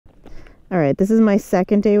All right, this is my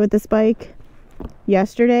second day with this bike.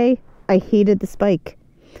 Yesterday, I hated this bike.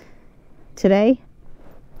 Today,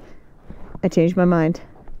 I changed my mind.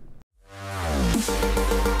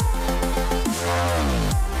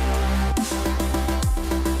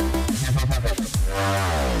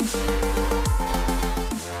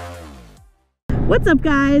 What's up,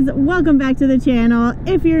 guys? Welcome back to the channel.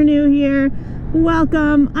 If you're new here,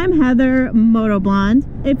 welcome. I'm Heather, Moto Blonde.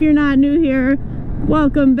 If you're not new here,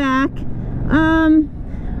 welcome back.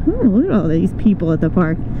 Ooh, look at all these people at the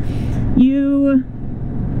park. You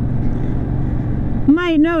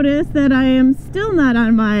might notice that I am still not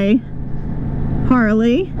on my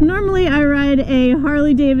Harley. Normally I ride a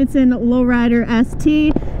Harley-Davidson Low Rider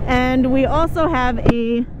ST, and we also have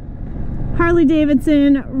a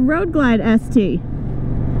Harley-Davidson Road Glide ST.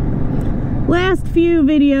 Last few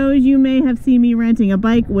videos you may have seen me renting a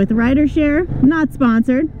bike with RiderShare. Not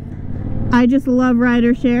sponsored. I just love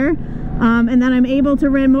RiderShare. And then I'm able to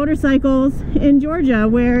rent motorcycles in Georgia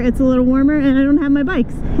where it's a little warmer and I don't have my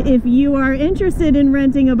bikes. If you are interested in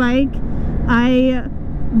renting a bike, I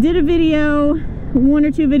did a video, 1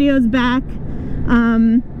 or 2 videos back,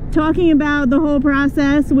 talking about the whole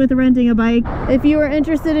process with renting a bike. If you are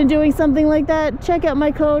interested in doing something like that, check out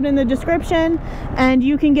my code in the description and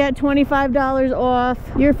you can get $25 off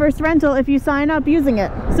your first rental if you sign up using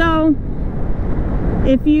it. So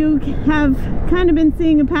if you have kind of been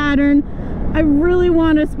seeing a pattern, I really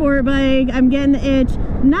want a sport bike. I'm getting the itch,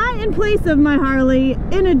 not in place of my Harley,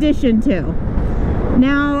 in addition to.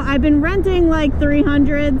 Now, I've been renting like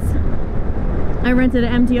 300s. I rented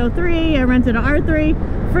an MT-03, I rented an R3,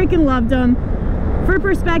 freaking loved them. For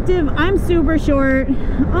perspective, I'm super short,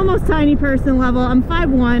 almost tiny person level. I'm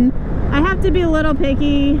 5'1". I have to be a little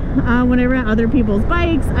picky when I rent other people's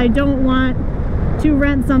bikes. I don't want to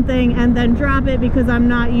rent something and then drop it because I'm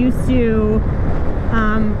not used to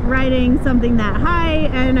riding something that high,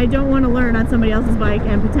 and I don't want to learn on somebody else's bike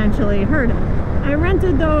and potentially hurt it. I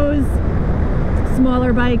rented those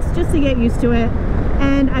smaller bikes just to get used to it,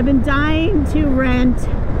 and I've been dying to rent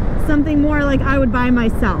something more like I would buy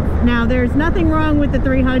myself. Now, there's nothing wrong with the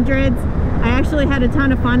 300s. I actually had a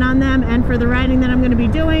ton of fun on them, and for the riding that I'm going to be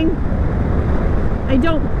doing, I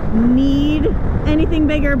don't need anything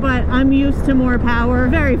bigger, but I'm used to more power.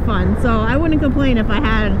 Very fun, so I wouldn't complain if I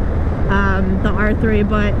had the R3,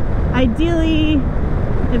 but ideally,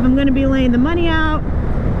 if I'm going to be laying the money out,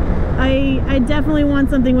 I definitely want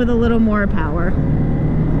something with a little more power.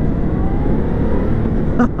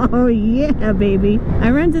 Oh yeah, baby. I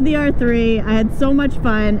rented the R3. I had so much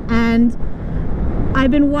fun, and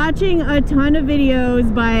I've been watching a ton of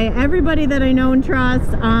videos by everybody that I know and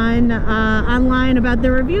trust on online about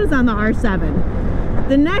the reviews on the R7.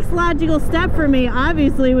 The next logical step for me,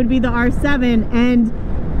 obviously, would be the R7, and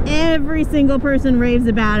every single person raves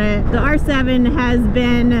about it. The R7 has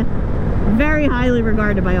been very highly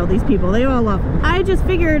regarded by all these people. They all love it. I just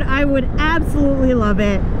figured I would absolutely love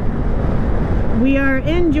it. We are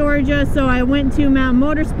in Georgia, so I went to Mount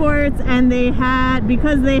Motorsports, and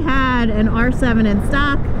because they had an R7 in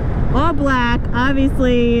stock, all black,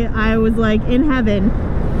 obviously I was like in heaven.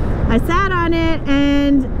 I sat on it,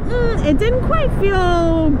 and it didn't quite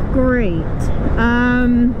feel great.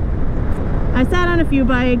 I sat on a few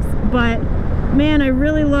bikes, but man, I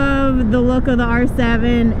really love the look of the R7,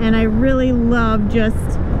 and I really love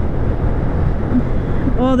just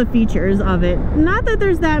all the features of it. Not that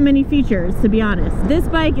there's that many features, to be honest. This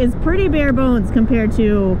bike is pretty bare bones compared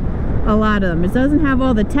to a lot of them. It doesn't have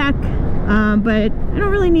all the tech, but I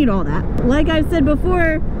don't really need all that. Like I've said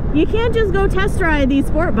before, you can't just go test ride these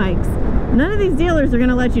sport bikes. None of these dealers are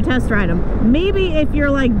gonna let you test ride them. Maybe if you're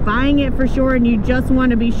like buying it for sure and you just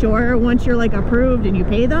want to be sure once you're like approved and you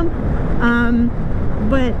pay them,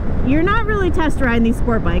 but you're not really test riding these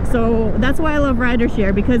sport bikes. So that's why I love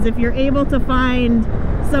RiderShare, because if you're able to find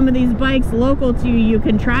some of these bikes local to you, you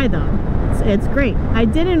can try them. It's great. I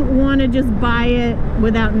didn't want to just buy it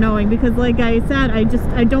without knowing, because like I said,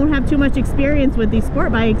 I don't have too much experience with these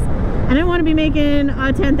sport bikes, and I don't want to be making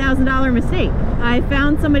a $10,000 mistake. I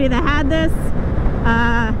found somebody that had this.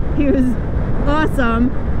 He was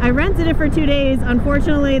awesome. I rented it for 2 days.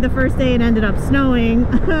 Unfortunately, the first day it ended up snowing.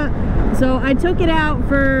 So I took it out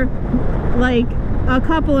for like a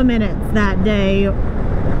couple of minutes that day.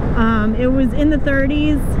 It was in the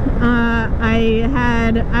 30s.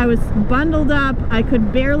 I was bundled up. I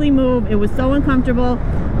could barely move. It was so uncomfortable.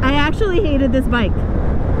 I actually hated this bike.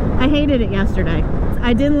 I hated it yesterday.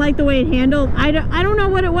 I didn't like the way it handled. I don't know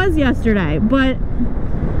what it was yesterday, but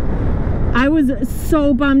I was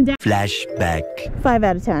so bummed out. Flashback. 5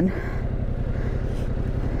 out of 10.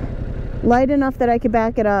 Light enough that I could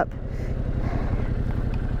back it up.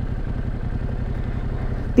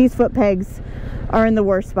 These foot pegs are in the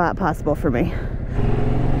worst spot possible for me.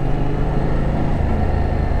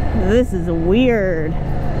 This is weird.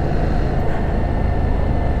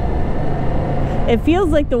 It feels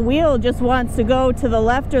like the wheel just wants to go to the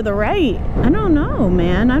left or the right. I don't know,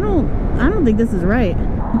 man. I don't think this is right.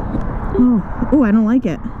 Oh, I don't like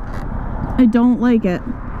it. I don't like it.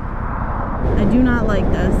 I do not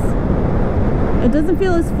like this. It doesn't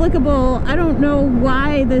feel as flickable. I don't know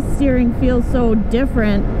why this steering feels so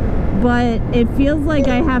different, but it feels like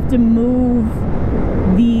I have to move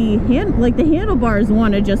the the handlebars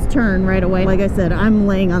want to just turn right away. Like I said, I'm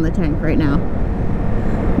laying on the tank right now.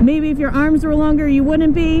 Maybe if your arms were longer, you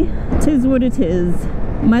wouldn't be. Tis what it is.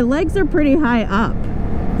 My legs are pretty high up.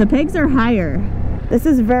 The pegs are higher. This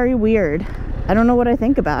is very weird. I don't know what I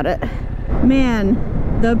think about it. Man,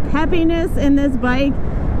 the peppiness in this bike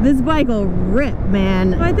will rip,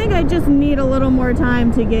 man. I think I just need a little more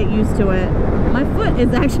time to get used to it. My foot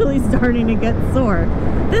is actually starting to get sore.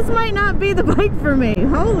 This might not be the bike for me.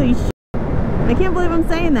 Holy shit. I can't believe I'm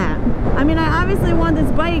saying that. I mean, I obviously want this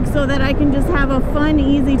bike so that I can just have a fun,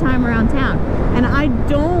 easy time around town. And I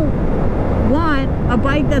don't want a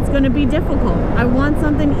bike that's going to be difficult. I want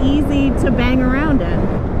something easy to bang around in.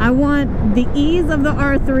 I want the ease of the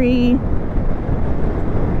R3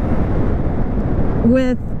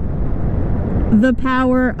 with the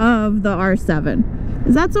power of the R7.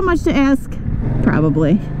 Is that so much to ask?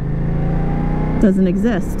 Probably. Doesn't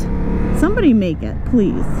exist. Somebody make it,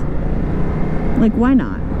 please. Like, why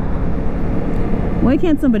not? Why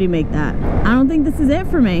can't somebody make that? I don't think this is it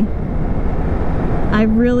for me. I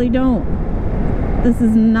really don't. This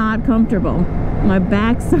is not comfortable. My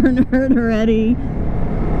back's starting to hurt already.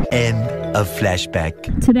 End of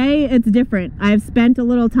flashback. Today, it's different. I've spent a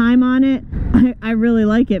little time on it. I really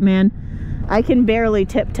like it, man. I can barely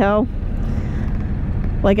tiptoe.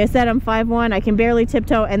 Like I said, I'm 5'1", I can barely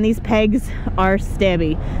tiptoe, and these pegs are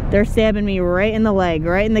stabby. They're stabbing me right in the leg,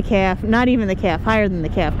 right in the calf. Not even the calf, higher than the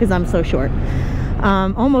calf, because I'm so short.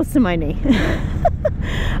 Almost to my knee.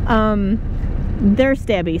 They're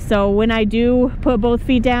stabby, so when I do put both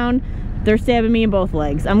feet down, they're stabbing me in both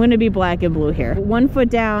legs. I'm going to be black and blue here. 1 foot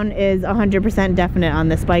down is 100% definite on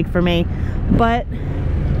this bike for me, but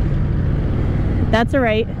that's all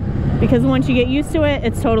right. Because once you get used to it,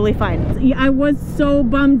 it's totally fine. I was so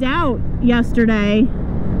bummed out yesterday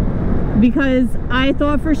because I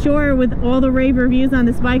thought for sure with all the rave reviews on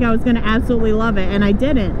this bike, I was going to absolutely love it, and I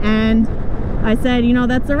didn't. And I said, you know,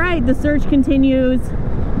 that's all right. The search continues,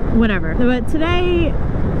 whatever. But today,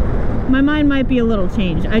 my mind might be a little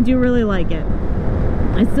changed. I do really like it.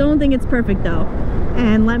 I still don't think it's perfect though.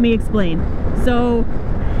 And let me explain. So,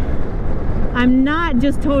 I'm not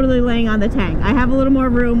just totally laying on the tank. I have a little more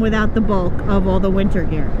room without the bulk of all the winter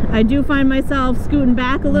gear. I do find myself scooting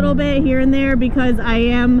back a little bit here and there because I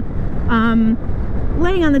am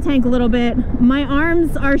laying on the tank a little bit. My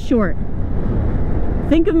arms are short.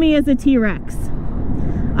 Think of me as a T-Rex.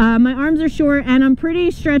 My arms are short and I'm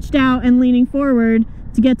pretty stretched out and leaning forward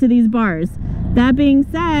to get to these bars. That being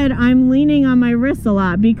said, I'm leaning on my wrists a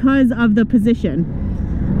lot because of the position.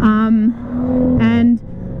 And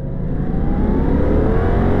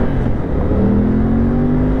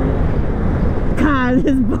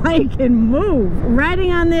this bike can move.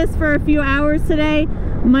 Riding on this for a few hours today,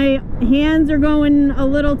 my hands are going a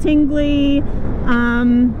little tingly,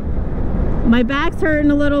 my back's hurting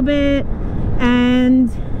a little bit, and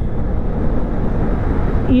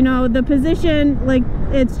you know, the position, like,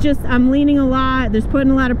 it's just, I'm leaning a lot, there's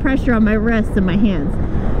putting a lot of pressure on my wrists and my hands.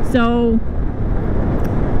 So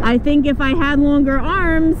I think if I had longer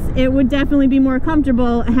arms, it would definitely be more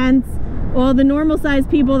comfortable. Hence, all the normal sized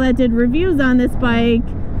people that did reviews on this bike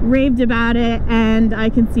raved about it, and I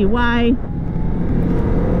can see why.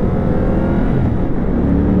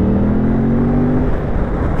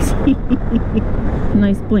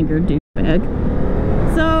 Nice blinker, douchebag.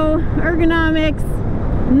 So, ergonomics,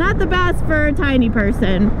 not the best for a tiny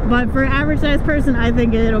person, but for an average sized person, I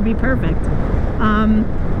think it'll be perfect.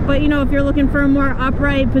 But you know, if you're looking for a more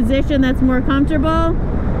upright position that's more comfortable,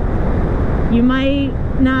 you might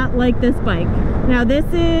not like this bike. Now this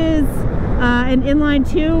is an inline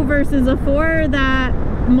 2 versus a 4 that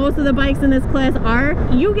most of the bikes in this class are.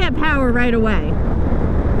 You get power right away.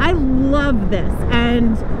 I love this,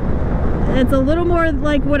 and it's a little more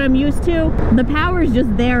like what I'm used to. The power is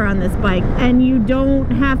just there on this bike, and you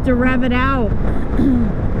don't have to rev it out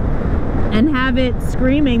and have it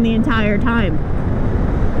screaming the entire time.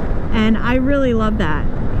 And I really love that.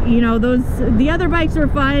 You know, the other bikes were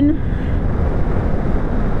fun.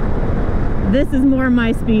 This is more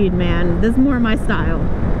my speed, man. This is more my style.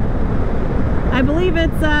 I believe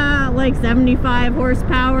it's like 75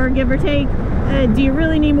 horsepower, give or take. Do you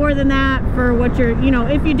really need more than that for what you're, you know,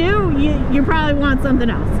 if you do, you probably want something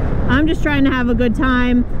else. I'm just trying to have a good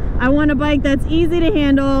time. I want a bike that's easy to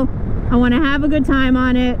handle. I want to have a good time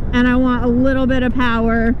on it, and I want a little bit of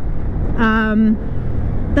power.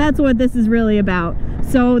 That's what this is really about.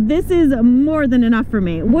 So this is more than enough for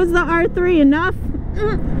me. Was the R3 enough?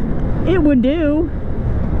 It would do.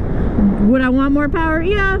 Would I want more power?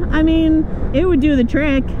 Yeah, I mean, it would do the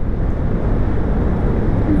trick.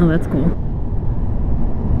 Oh, that's cool.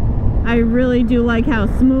 I really do like how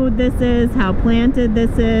smooth this is, how planted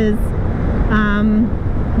this is.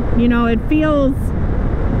 You know, it feels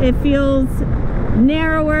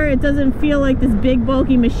narrower. It doesn't feel like this big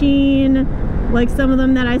bulky machine like some of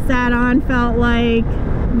them that I sat on felt like.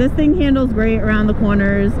 This thing handles great around the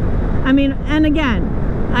corners. I mean, and again,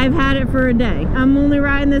 I've had it for a day. I'm only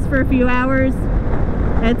riding this for a few hours.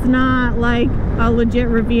 It's not like a legit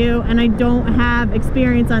review, and I don't have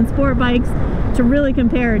experience on sport bikes to really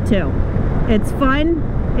compare it to. It's fun,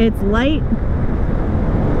 it's light,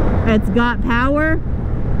 it's got power,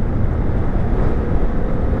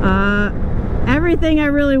 everything I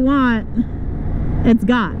really want, it's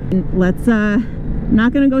got. Let's,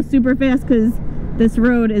 not gonna go super fast because this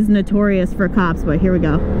road is notorious for cops, but here we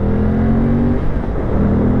go.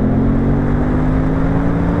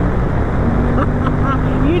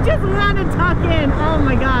 You just want to tuck in. Oh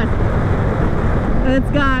my gosh.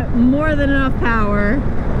 It's got more than enough power.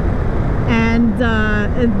 And,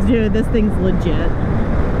 dude, this thing's legit.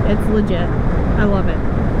 It's legit. I love it.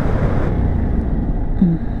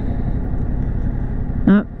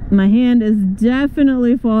 Oh, my hand is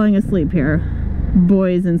definitely falling asleep here.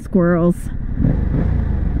 Boys and squirrels.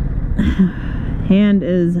 Hand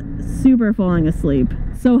is super falling asleep.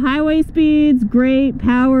 So highway speeds, great.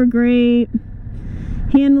 Power, great.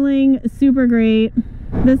 Handling, super great.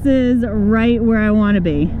 This is right where I want to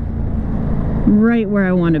be. Right where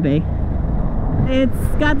I want to be. It's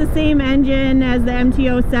got the same engine as the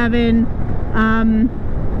MT-07.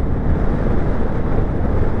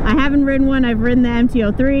 I haven't ridden one. I've ridden the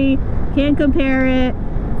MT-03. Can't compare it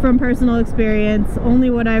from personal experience. Only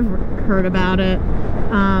what I've heard about it.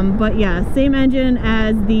 But yeah, same engine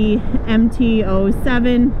as the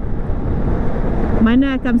MT-07. My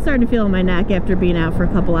neck, I'm starting to feel my neck after being out for a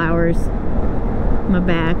couple hours. My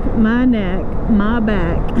back, my neck, my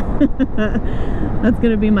back. That's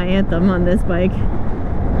gonna be my anthem on this bike.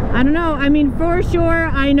 I don't know, I mean, for sure,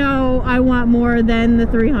 I know I want more than the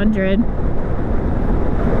 300.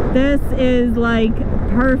 This is like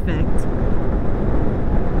perfect.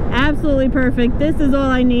 Absolutely perfect. This is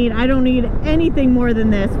all I need. I don't need anything more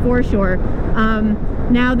than this, for sure.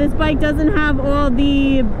 Now this bike doesn't have all the,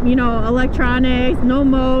 you know, electronics, no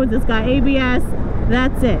modes. It's got ABS.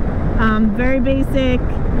 That's it. Very basic,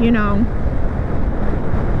 you know,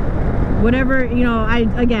 whatever, you know, I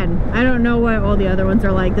don't know what all the other ones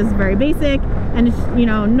are like. This is very basic, and it's, you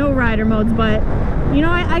know, no rider modes, but, you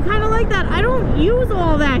know, I kind of like that. I don't use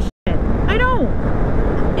all that shit. I don't.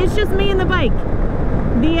 It's just me and the bike.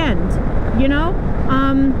 The end, you know?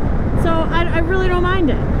 So I really don't mind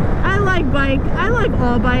it. I like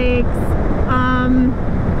all bikes.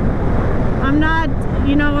 I'm not,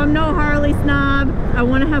 you know, I'm no Harley snob. I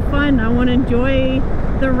want to have fun. I want to enjoy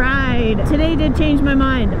the ride. Today did change my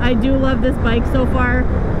mind. I do love this bike so far.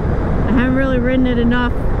 I haven't really ridden it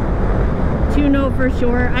enough to know for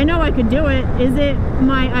sure. I know I could do it. Is it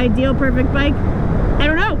my ideal perfect bike? I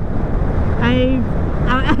don't know.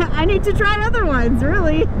 I need to try other ones,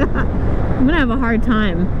 really. I'm gonna have a hard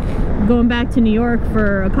time going back to New York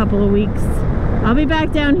for a couple of weeks. I'll be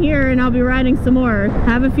back down here and I'll be riding some more.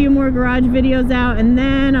 Have a few more garage videos out, and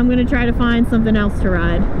then I'm gonna try to find something else to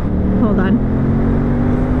ride. Hold on.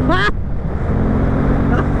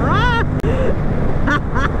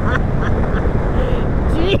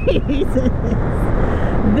 Jesus.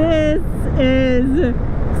 This is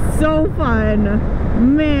so fun.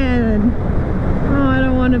 Man. Oh, I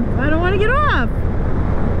don't want to get off.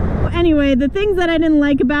 Anyway, the things that I didn't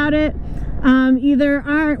like about it either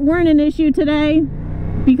weren't an issue today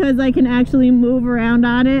because I can actually move around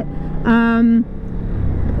on it,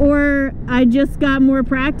 or I just got more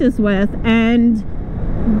practice with, and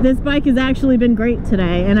this bike has actually been great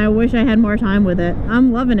today, and I wish I had more time with it.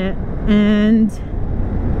 I'm loving it. And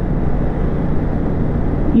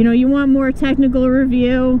you know, you want more technical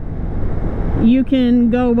review, you can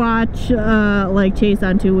go watch like Chase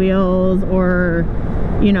on Two Wheels, or,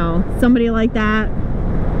 you know, somebody like that.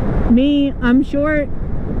 Me, I'm short,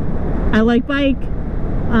 I like bike,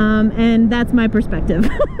 and that's my perspective.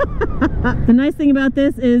 The nice thing about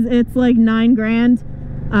this is it's like $9 grand.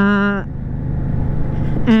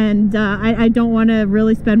 and I don't want to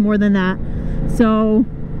really spend more than that. So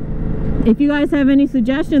if you guys have any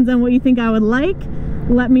suggestions on what you think I would like,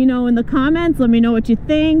 let me know in the comments. Let me know what you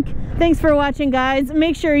think. Thanks for watching, guys.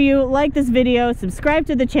 Make sure you like this video, subscribe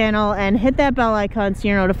to the channel, and hit that bell icon so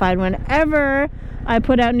you're notified whenever I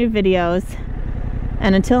put out new videos.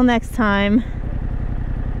 And until next time,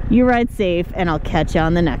 you ride safe, and I'll catch you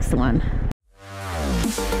on the next one.